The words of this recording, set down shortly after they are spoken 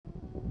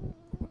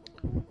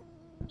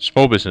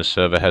Small Business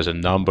Server has a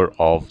number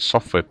of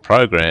software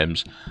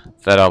programs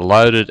that are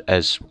loaded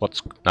as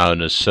what's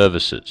known as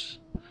services.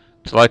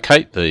 To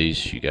locate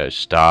these, you go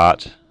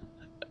Start,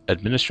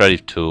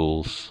 Administrative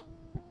Tools,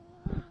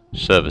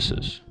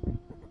 Services.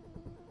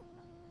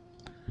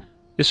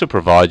 This will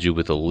provide you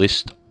with a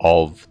list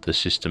of the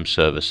system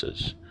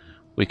services.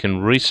 We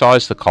can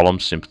resize the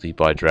columns simply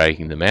by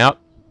dragging them out,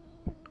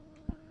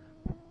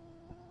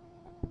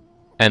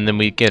 and then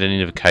we get an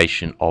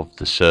indication of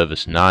the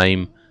service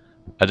name,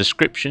 a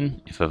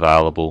description if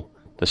available,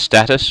 the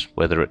status,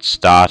 whether it's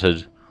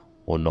started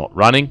or not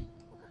running,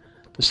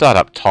 the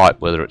startup type,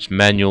 whether it's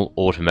manual,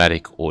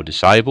 automatic or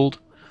disabled.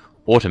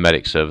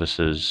 Automatic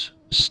services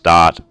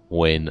start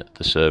when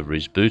the server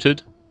is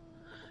booted,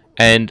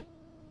 and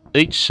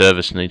each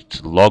service needs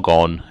to log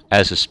on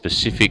as a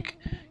specific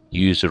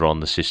user on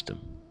the system.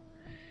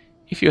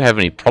 If you have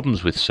any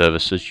problems with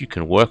services, you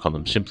can work on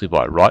them simply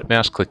by right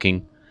mouse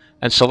clicking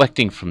and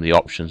selecting from the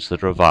options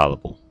that are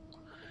available.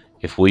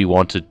 If we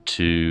wanted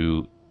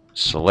to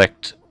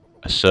select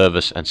a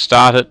service and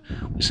start it,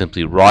 we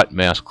simply right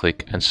mouse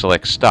click and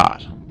select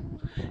Start.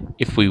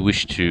 If we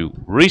wish to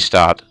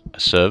restart a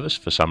service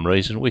for some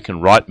reason, we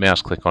can right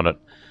mouse click on it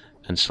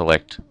and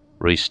select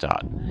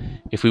Restart.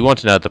 If we want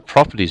to know the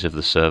properties of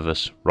the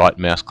service, right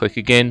mouse click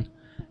again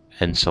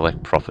and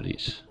select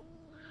Properties.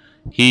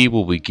 Here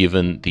we'll be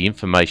given the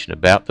information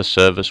about the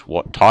service,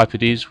 what type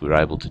it is, we're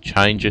able to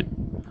change it,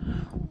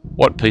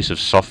 what piece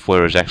of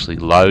software is actually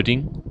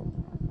loading,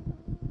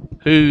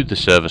 who the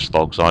service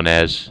logs on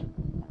as,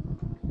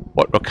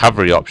 what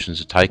recovery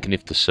options are taken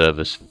if the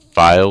service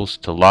fails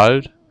to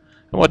load,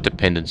 and what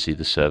dependency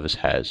the service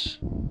has.